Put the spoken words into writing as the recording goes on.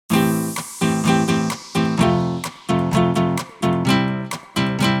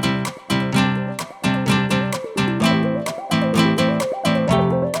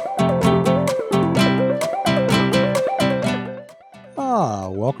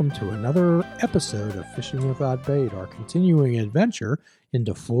welcome to another episode of Fishing Without Bait, our continuing adventure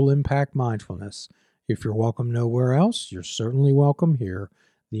into full impact mindfulness. If you're welcome nowhere else, you're certainly welcome here.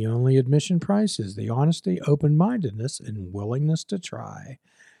 The only admission price is the honesty, open-mindedness, and willingness to try.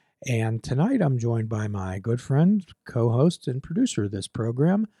 And tonight I'm joined by my good friend, co-host, and producer of this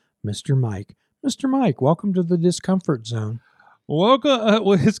program, Mr. Mike. Mr. Mike, welcome to the Discomfort Zone. Welcome.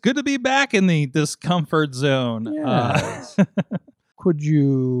 It's good to be back in the discomfort zone. Yes. Could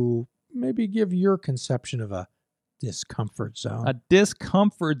you maybe give your conception of a discomfort zone? A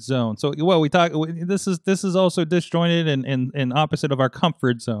discomfort zone. So, well, we talk. This is also disjointed and opposite of our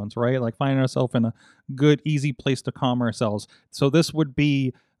comfort zones, right? Like finding ourselves in a good, easy place to calm ourselves. So this would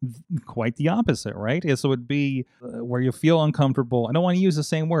be quite the opposite, right? So it would be where you feel uncomfortable. I don't want to use the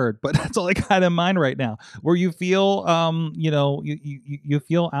same word, but that's all I got in mind right now. Where you feel, you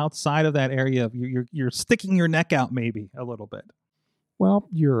feel outside of that area. You're sticking your neck out maybe a little bit. Well,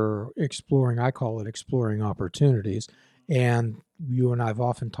 you're exploring, I call it exploring opportunities. And you and I have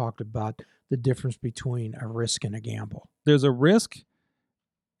often talked about the difference between a risk and a gamble. There's a risk,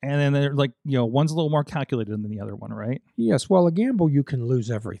 and then they're like, one's a little more calculated than the other one, right? Yes. Well, a gamble, you can lose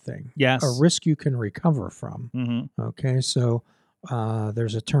everything. Yes. A risk you can recover from. Mm-hmm. Okay. So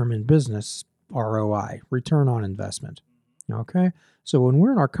there's a term in business, ROI, return on investment. Okay. So when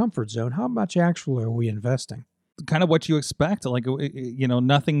we're in our comfort zone, how much actually are we investing? Kind of what you expect, like,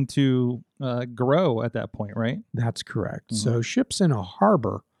 nothing to grow at that point, right? That's correct. Mm-hmm. So ships in a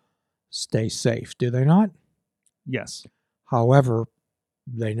harbor stay safe, do they not? Yes. However,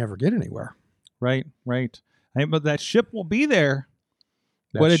 they never get anywhere. Right. But that ship will be there,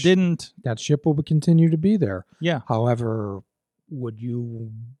 but it didn't. That ship will continue to be there. Yeah. However, would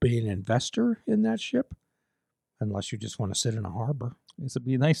you be an investor in that ship? Unless you just want to sit in a harbor. It'd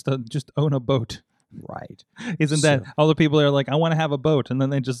be nice to just own a boat. Right. Isn't that all the people are like, I want to have a boat, and then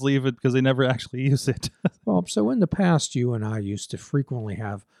they just leave it because they never actually use it. Well, so in the past, you and I used to frequently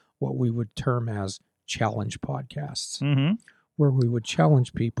have what we would term as challenge podcasts, mm-hmm. where we would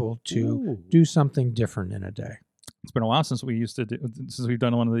challenge people to do something different in a day. It's been a while since we've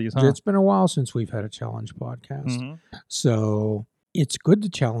done one of these, huh? It's been a while since we've had a challenge podcast. Mm-hmm. So it's good to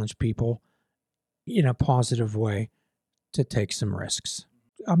challenge people in a positive way to take some risks.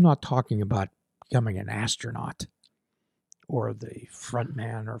 I'm not talking about becoming an astronaut or the front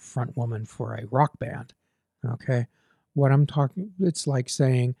man or front woman for a rock band. Okay. What I'm talking, it's like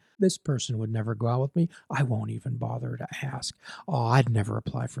saying, this person would never go out with me. I won't even bother to ask. Oh, I'd never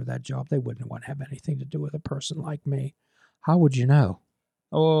apply for that job. They wouldn't want to have anything to do with a person like me. How would you know?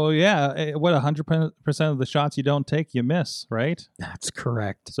 Oh, yeah. What 100% of the shots you don't take, you miss, right? That's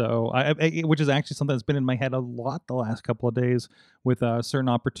correct. So, which is actually something that's been in my head a lot the last couple of days with certain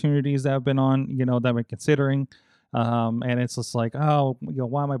opportunities that I've been on, that I've been considering. And it's just like,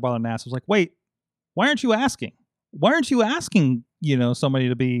 why am I bothering to ask? I was like, wait, why aren't you asking? Why aren't you asking, somebody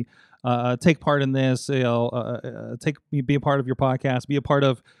to be take part in this, be a part of your podcast, be a part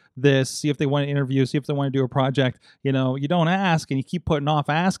of this, see if they want to interview, see if they want to do a project. You don't ask and you keep putting off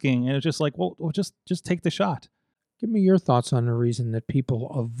asking, and it's just like, well just take the shot. Give me your thoughts on the reason that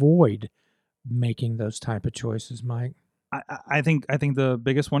people avoid making those type of choices, Mike. I think the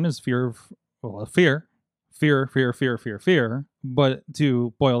biggest one is fear. But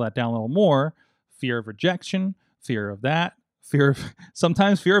to boil that down a little more, fear of rejection, fear of that,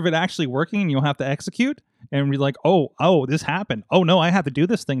 sometimes fear of it actually working and you'll have to execute. And we're like, oh, this happened. Oh, no, I have to do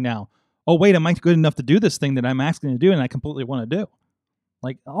this thing now. Oh, wait, am I good enough to do this thing that I'm asking to do and I completely want to do?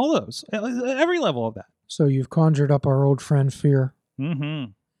 Like all those, every level of that. So you've conjured up our old friend fear.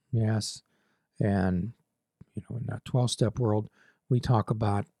 Mm-hmm. Yes. And, in that 12-step world, we talk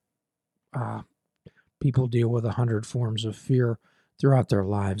about people deal with 100 forms of fear throughout their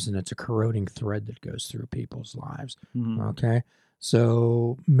lives, and it's a corroding thread that goes through people's lives. Mm-hmm. Okay?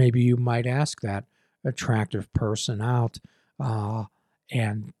 So maybe you might ask that attractive person out,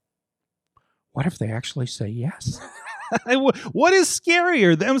 and what if they actually say yes? What is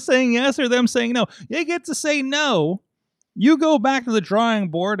scarier, them saying yes or them saying no? They get to say no. You go back to the drawing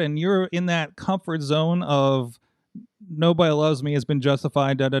board and you're in that comfort zone of nobody loves me, has been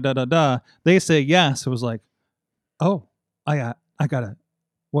justified, da-da-da-da-da. They say yes. It was like, oh, I gotta,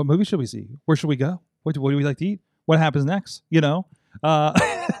 what movie should we see? Where should we go? What do we like to eat? What happens next? And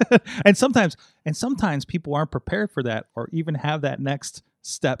sometimes people aren't prepared for that or even have that next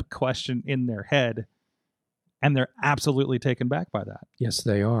step question in their head, and they're absolutely taken back by that. Yes,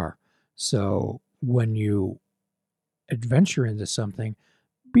 they are. So when you adventure into something,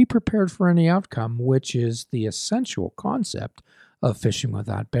 be prepared for any outcome, which is the essential concept of fishing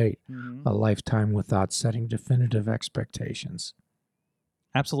without bait, a lifetime without setting definitive expectations.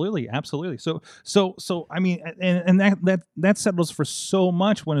 Absolutely, absolutely. So I mean, and that settles for so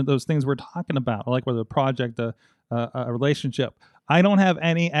much when those things we're talking about, like whether a project, a relationship. I don't have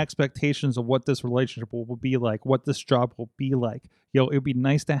any expectations of what this relationship will be like, what this job will be like. It'd be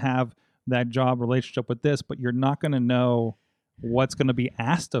nice to have that job relationship with this, but you're not going to know what's going to be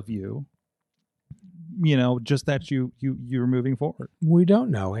asked of you. Just that you're moving forward. We don't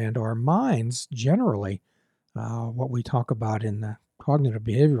know, and our minds generally, what we talk about in the cognitive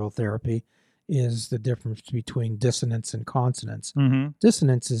behavioral therapy is the difference between dissonance and consonance. Mm-hmm.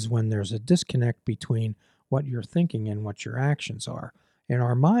 Dissonance is when there's a disconnect between what you're thinking and what your actions are. And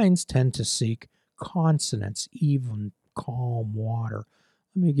our minds tend to seek consonance, even calm water.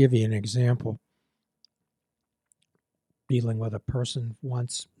 Let me give you an example. Dealing with a person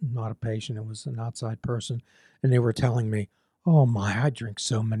once, not a patient, it was an outside person, and they were telling me, oh my, I drink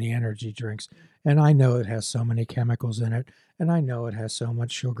so many energy drinks, and I know it has so many chemicals in it, and I know it has so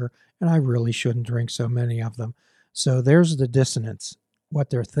much sugar, and I really shouldn't drink so many of them. So there's the dissonance. What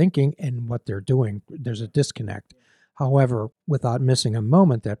they're thinking and what they're doing, there's a disconnect. However, without missing a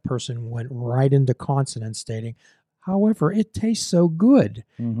moment, that person went right into consonance stating, however, it tastes so good,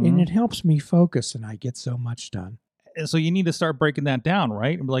 and it helps me focus, and I get so much done. So you need to start breaking that down,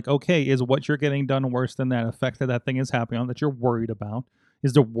 right? And be like, okay, is what you're getting done worse than that effect that thing is happening on that you're worried about?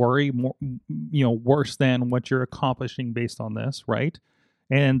 Is the worry more, worse than what you're accomplishing based on this, right?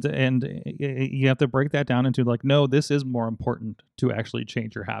 And you have to break that down into like, no, this is more important to actually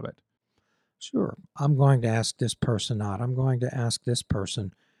change your habit. Sure, I'm going to ask this person out. I'm going to ask this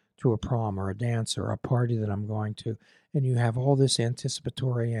person to a prom or a dance or a party that I'm going to, and you have all this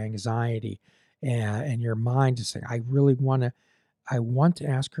anticipatory anxiety. And your mind is saying, I want to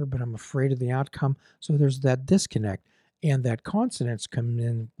ask her, but I'm afraid of the outcome. So there's that disconnect. And that consonance comes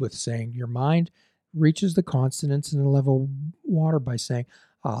in with saying your mind reaches the consonance in the level of water by saying,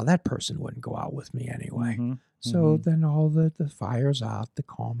 oh, that person wouldn't go out with me anyway. Mm-hmm. So then all the fire's out, the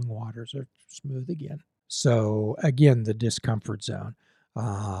calming waters are smooth again. So again, the discomfort zone.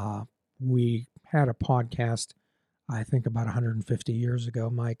 We had a podcast, I think about 150 years ago,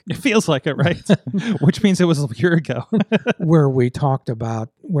 Mike. It feels like it, right? Which means it was a year ago. where we talked about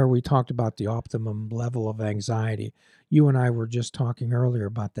the optimum level of anxiety. You and I were just talking earlier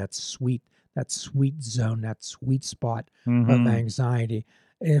about that sweet zone, that sweet spot of anxiety.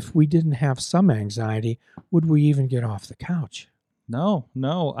 If we didn't have some anxiety, would we even get off the couch? No.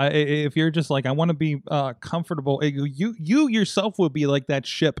 If you're just like, I want to be comfortable, you yourself would be like that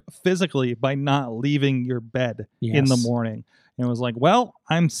ship physically by not leaving your bed in the morning. And it was like, well,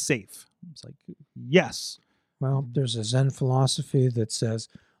 I'm safe. It's like, yes. Well, there's a Zen philosophy that says,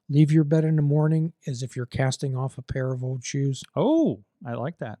 leave your bed in the morning as if you're casting off a pair of old shoes. Oh, I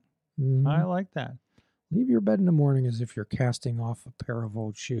like that. Mm-hmm. I like that. Leave your bed in the morning as if you're casting off a pair of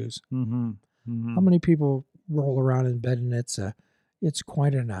old shoes. Mm-hmm. Mm-hmm. How many people roll around in bed and it's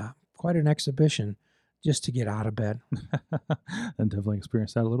quite an exhibition just to get out of bed. And definitely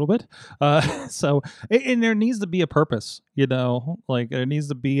experienced that a little bit. And there needs to be a purpose, like there needs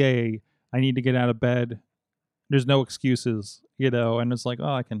to be I need to get out of bed. There's no excuses, and it's like,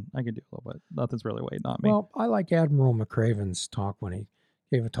 oh, I can do a little bit. Nothing's really waiting on me. Well, I like Admiral McRaven's talk when he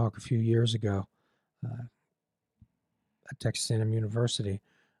gave a talk a few years ago at Texas A&M University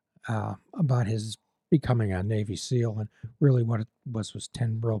about his becoming a Navy SEAL, and really what it was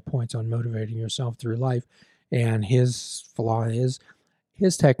 10 real points on motivating yourself through life. And his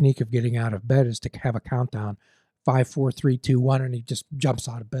technique of getting out of bed is to have a countdown, 5, 4, 3, 2, 1, and he just jumps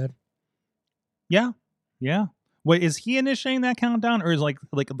out of bed. Yeah. Wait, is he initiating that countdown, or is like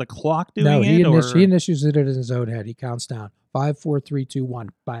the clock doing it? No, he initiates it in his own head. He counts down 5, 4, 3, 2, 1,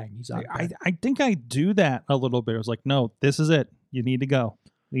 bang, he's out. I think I do that a little bit. It was like, no, this is it. You need to go.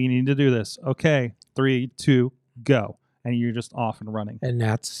 You need to do this. Okay, 3, 2, go, and you're just off and running. And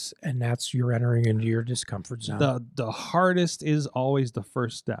that's you're entering into your discomfort zone. The hardest is always the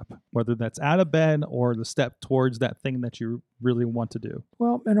first step, whether that's out of bed or the step towards that thing that you really want to do.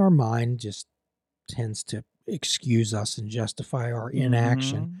 Well, and our mind just tends to excuse us and justify our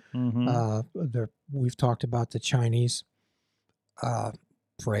inaction. We've talked about the Chinese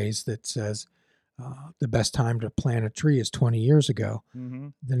phrase that says the best time to plant a tree is 20 years ago.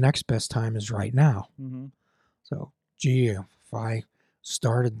 The next best time is right now. So, if I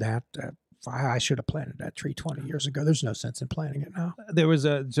started that, I should have planted that tree 20 years ago. There's no sense in planting it now. There was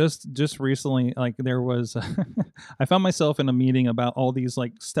just recently, like there was, I found myself in a meeting about all these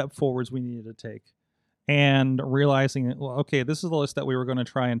like step forwards we needed to take, and realizing, well, okay, this is the list that we were going to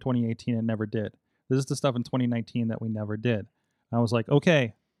try in 2018 and never did. This is the stuff in 2019 that we never did. And I was like,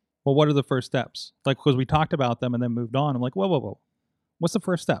 okay, well, what are the first steps? Like, because we talked about them and then moved on. I'm like, whoa. What's the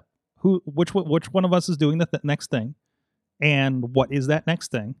first step? Which one of us is doing the next thing, and what is that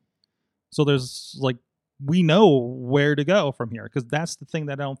next thing? So there's like, we know where to go from here, because that's the thing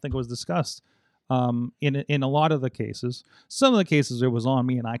that I don't think was discussed in a lot of the cases. Some of the cases it was on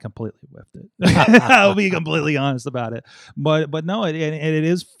me and I completely whiffed it. I'll be completely honest about it. But no, it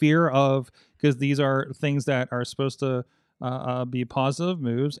is fear of, because these are things that are supposed to be positive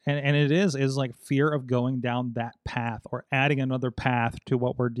moves, and it is like fear of going down that path or adding another path to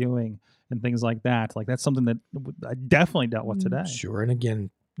what we're doing and things like that. Like that's something that I definitely dealt with today. Sure. And again,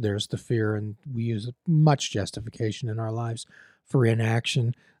 there's the fear, and we use much justification in our lives for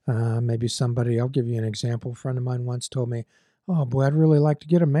inaction. Maybe somebody, I'll give you an example. A friend of mine once told me, oh boy, I'd really like to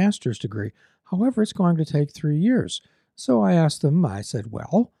get a master's degree. However, it's going to take 3 years. So I asked them, I said,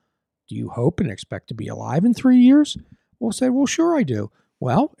 well, do you hope and expect to be alive in 3 years? Well, said, well, sure I do.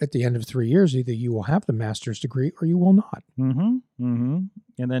 Well, at the end of 3 years, either you will have the master's degree or you will not. Mm-hmm. Mm-hmm.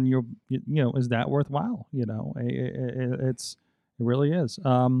 And then you know, is that worthwhile? You know, it really is.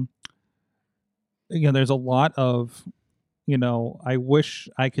 You know, there's a lot of, you know, I wish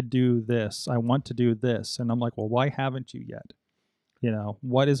I could do this. I want to do this. And I'm like, well, why haven't you yet? You know,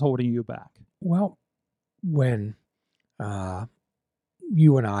 what is holding you back? Well, when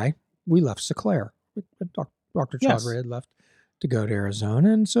you and I, we left Seclair. Dr. Yes. Chaudhry had left to go to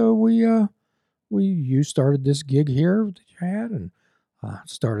Arizona. And so you started this gig here that you had, and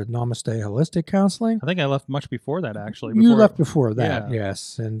started Namaste Holistic Counseling. I think I left much before that, actually. You left before that, Yeah.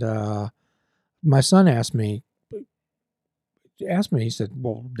 yes. And my son asked me, he said,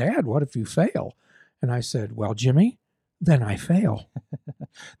 well, Dad, what if you fail? And I said, well, Jimmy, then I fail.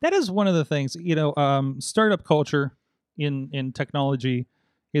 That is one of the things, you know, startup culture in technology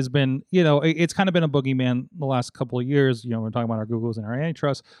has been, you know, it's kind of been a boogeyman the last couple of years. You know, we're talking about our Googles and our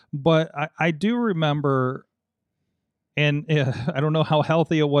antitrust, but I do remember, and I don't know how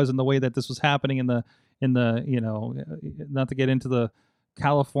healthy it was in the way that this was happening in the, you know, not to get into the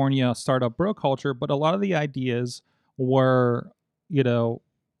California startup bro culture, but a lot of the ideas were, you know,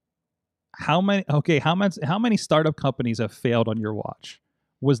 how many startup companies have failed on your watch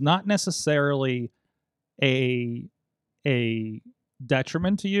was not necessarily a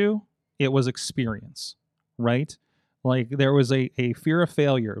detriment to you. It was experience, right? Like there was a fear of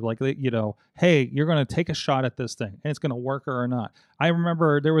failure, like, you know, hey, you're going to take a shot at this thing and it's going to work or not. I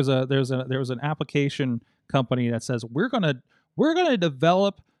remember there was an application company that says we're going to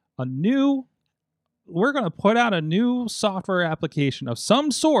develop we're going to put out a new software application of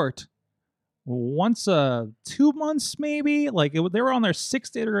some sort once 2 months, maybe. Like they were on their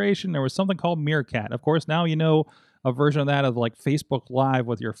 6th iteration. There was something called Meerkat. Of course, now you know a version of that of like Facebook Live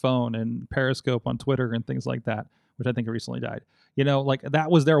with your phone and Periscope on Twitter and things like that, which I think recently died. You know, like that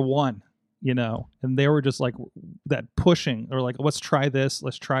was their one, you know, and they were just like that pushing, or like, let's try this.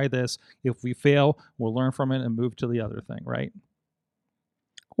 If we fail, we'll learn from it and move to the other thing, right?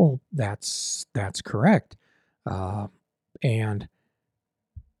 Well, that's correct. And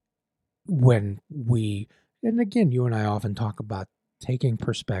and again, you and I often talk about taking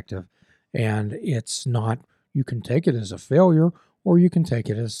perspective, and it's not, you can take it as a failure or you can take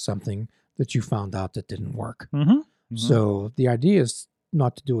it as something that you found out that didn't work. Mm-hmm. Mm-hmm. So the idea is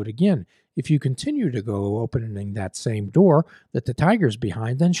not to do it again. If you continue to go opening that same door that the tiger's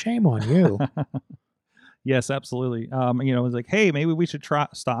behind, then shame on you. Yes, absolutely. You know, it's like, hey, maybe we should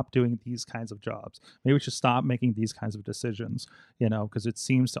stop doing these kinds of jobs. Maybe we should stop making these kinds of decisions, you know, because it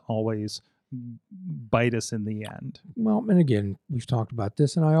seems to always bite us in the end. Well, and again, we've talked about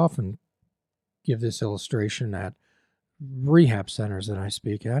this, and I often give this illustration at rehab centers that I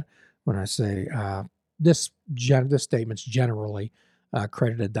speak at when I say this statement's generally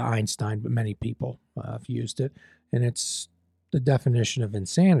credited to Einstein, but many people have used it, and it's the definition of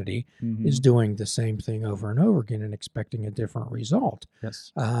insanity is doing the same thing over and over again and expecting a different result.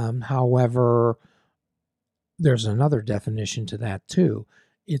 Yes. However, there's another definition to that too.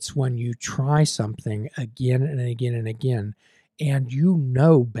 It's when you try something again and again and again, and you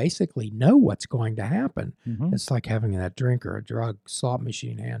basically know what's going to happen. Mm-hmm. It's like having that drink or a drug, slot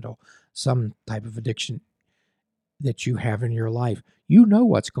machine handle, some type of addiction that you have in your life. You know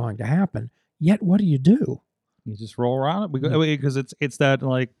what's going to happen, yet what do? You just roll around it because it's that,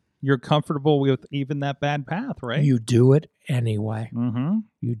 like, you're comfortable with even that bad path, right? You do it anyway. Mm-hmm.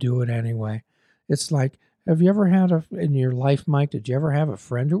 You do it anyway. It's like, have you ever had in your life, Mike, did you ever have a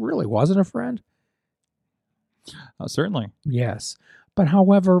friend who really wasn't a friend? Certainly. Yes. But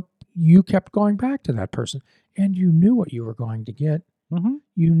however, you kept going back to that person and you knew what you were going to get. Mm-hmm.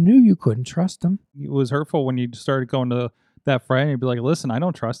 You knew you couldn't trust them. It was hurtful when you started going to that friend and you'd be like, listen, I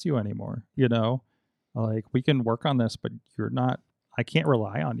don't trust you anymore. You know, like, we can work on this, but you're not I can't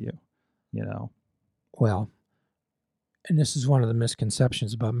rely on you, you know? Well, and this is one of the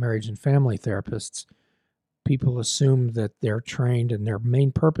misconceptions about marriage and family therapists. People assume that they're trained and their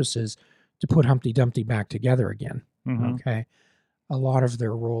main purpose is to put Humpty Dumpty back together again. Mhm. Okay. A lot of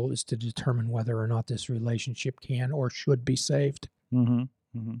their role is to determine whether or not this relationship can or should be saved. Mhm.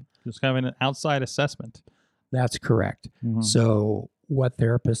 Mhm. Just having an outside assessment. That's correct. Mhm. So, what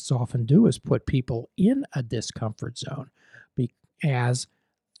therapists often do is put people in a discomfort zone as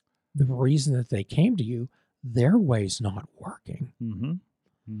the reason that they came to you, their way's not working. Mhm.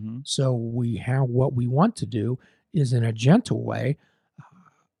 Mhm. So, what we want to do is, in a gentle way,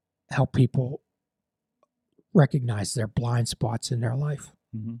 help people recognize their blind spots in their life.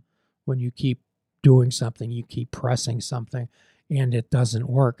 Mhm. When you keep doing something, you keep pressing something, and it doesn't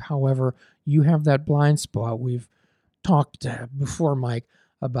work. However, you have that blind spot. We've talked before, Mike,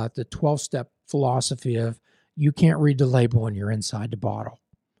 about the 12-step philosophy of you can't read the label when you're inside the bottle.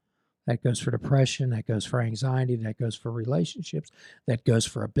 That goes for depression. That goes for anxiety. That goes for relationships. That goes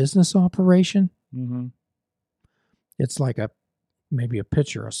for a business operation. Mhm. It's like maybe a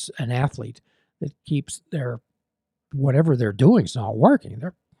pitcher, an athlete that keeps whatever they're doing is not working.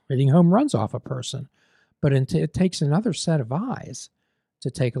 They're hitting home runs off a person. But it takes another set of eyes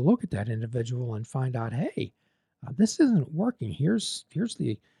to take a look at that individual and find out, hey, this isn't working. Here's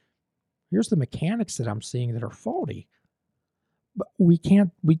the mechanics that I'm seeing that are faulty. But we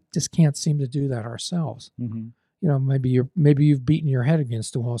just can't seem to do that ourselves. Mhm. You know, maybe you've beaten your head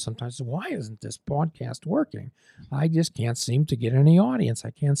against the wall sometimes. Why isn't this podcast working? I just can't seem to get any audience.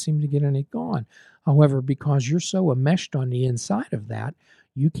 I can't seem to get any going. However, because you're so enmeshed on the inside of that,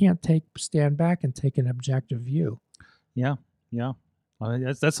 you can't stand back and take an objective view. Yeah. Yeah.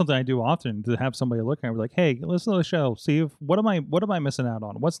 That's something I do often, to have somebody look at me like, hey, listen to the show. See if what am I missing out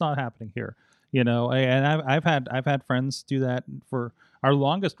on? What's not happening here? You know, and I've had friends do that for our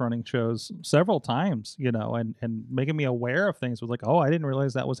longest running shows several times, you know, and making me aware of things. Was like, oh, I didn't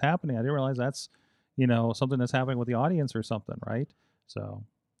realize that was happening. I didn't realize that's, you know, something that's happening with the audience or something, right? So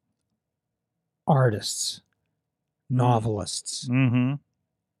Artists, novelists, Mm-hmm.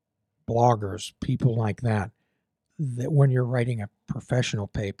 bloggers, people like that when you're writing a professional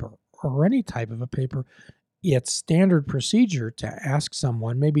paper or any type of a paper, it's standard procedure to ask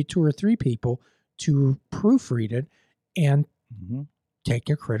someone, maybe 2 or 3 people, to proofread it and Mm-hmm. take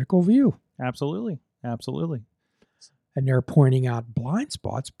a critical view. Absolutely. Absolutely. And they're pointing out blind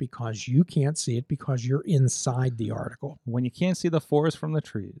spots because you can't see it because you're inside the article. When you can't see the forest from the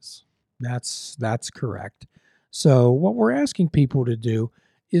trees. That's correct. So what we're asking people to do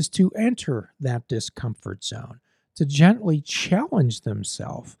is to enter that discomfort zone, to gently challenge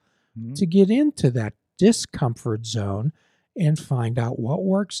themselves Mhm. to get into that discomfort zone and find out what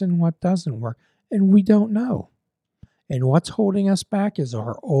works and what doesn't work. And we don't know. And what's holding us back is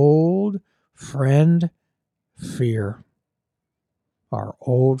our old friend, fear. Our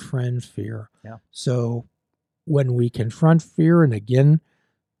old friend, fear. Yeah. So when we confront fear, and again,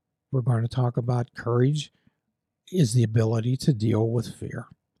 we're going to talk about courage, is the ability to deal with fear.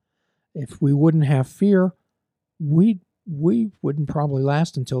 If we wouldn't have fear, we wouldn't probably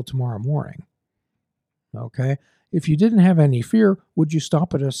last until tomorrow morning. Okay? If you didn't have any fear, would you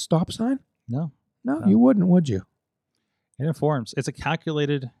stop at a stop sign? No. No, you wouldn't, would you? It informs. It's a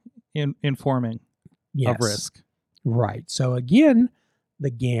calculated informing Yes. of risk. Right. So again,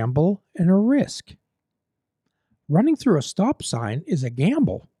 the gamble and a risk. Running through a stop sign is a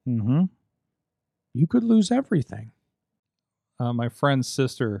gamble. Mm-hmm. You could lose everything. My friend's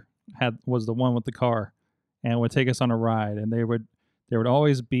sister was the one with the car, and would take us on a ride. And there would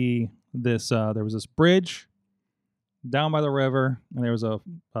always be this. There was this bridge down by the river, and there was a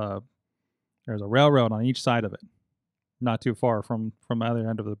railroad on each side of it, not too far from the other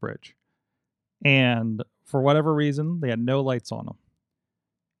end of the bridge. And for whatever reason, they had no lights on them.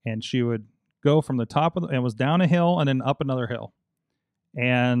 And she would go from the top of and it was down a hill and then up another hill.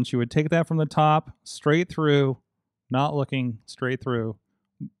 And she would take that from the top straight through, not looking, straight through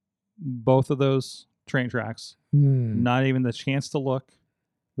both of those train tracks. Not even the chance to look,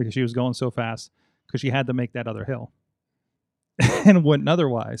 because she was going so fast, because she had to make that other hill and wouldn't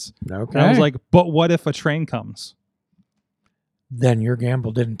otherwise. Okay. And I was like, but what if a train comes? Then your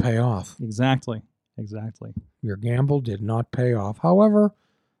gamble didn't pay off. Exactly. Your gamble did not pay off. However,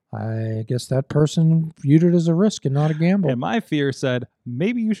 I guess that person viewed it as a risk and not a gamble. And my fear said,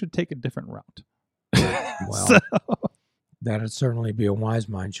 maybe you should take a different route. Well, that'd certainly be a wise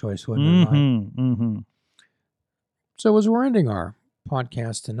mind choice, wouldn't it, Mike? Mm-hmm. So as we're ending our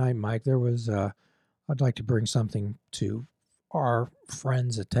podcast tonight, Mike, there was I'd like to bring something to our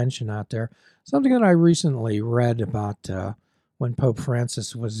friends' attention out there. Something that I recently read about when Pope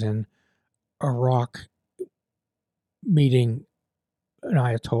Francis was in Iraq meeting an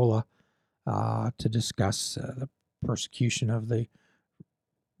Ayatollah to discuss the persecution of the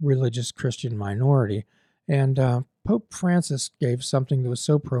religious Christian minority. And Pope Francis gave something that was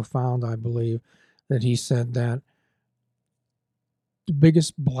so profound, I believe, that he said that the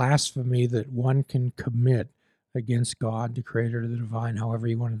biggest blasphemy that one can commit against God, the creator, the divine, however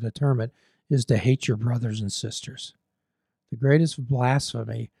you want to term it, is to hate your brothers and sisters. The greatest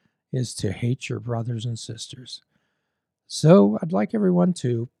blasphemy is to hate your brothers and sisters. So I'd like everyone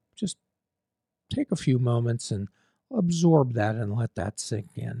to just take a few moments and absorb that and let that sink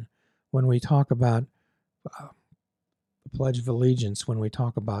in. When we talk about the Pledge of Allegiance, when we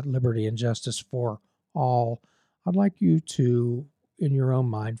talk about liberty and justice for all, I'd like you to, in your own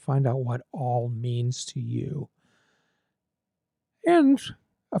mind, find out what all means to you. And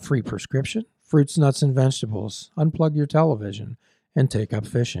a free prescription, fruits, nuts, and vegetables. Unplug your television and take up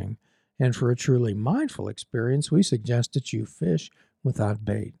fishing. And for a truly mindful experience, we suggest that you fish without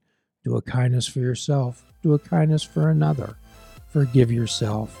bait. Do a kindness for yourself. Do a kindness for another. Forgive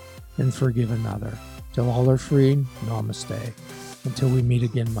yourself and forgive another. Till all are free, namaste. Until we meet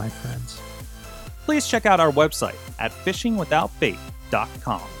again, my friends. Please check out our website at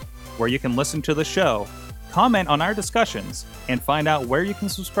fishingwithoutbait.com, where you can listen to the show, comment on our discussions, and find out where you can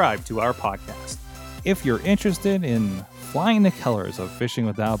subscribe to our podcast. If you're interested in flying the colors of Fishing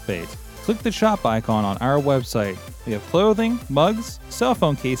Without Bait, click the shop icon on our website. We have clothing, mugs, cell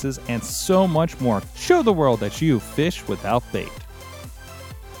phone cases, and so much more. Show the world that you fish without bait.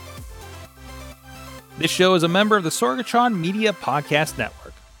 This show is a member of the Sorgatron Media Podcast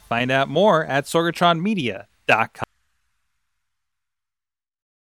Network. Find out more at sorgatronmedia.com.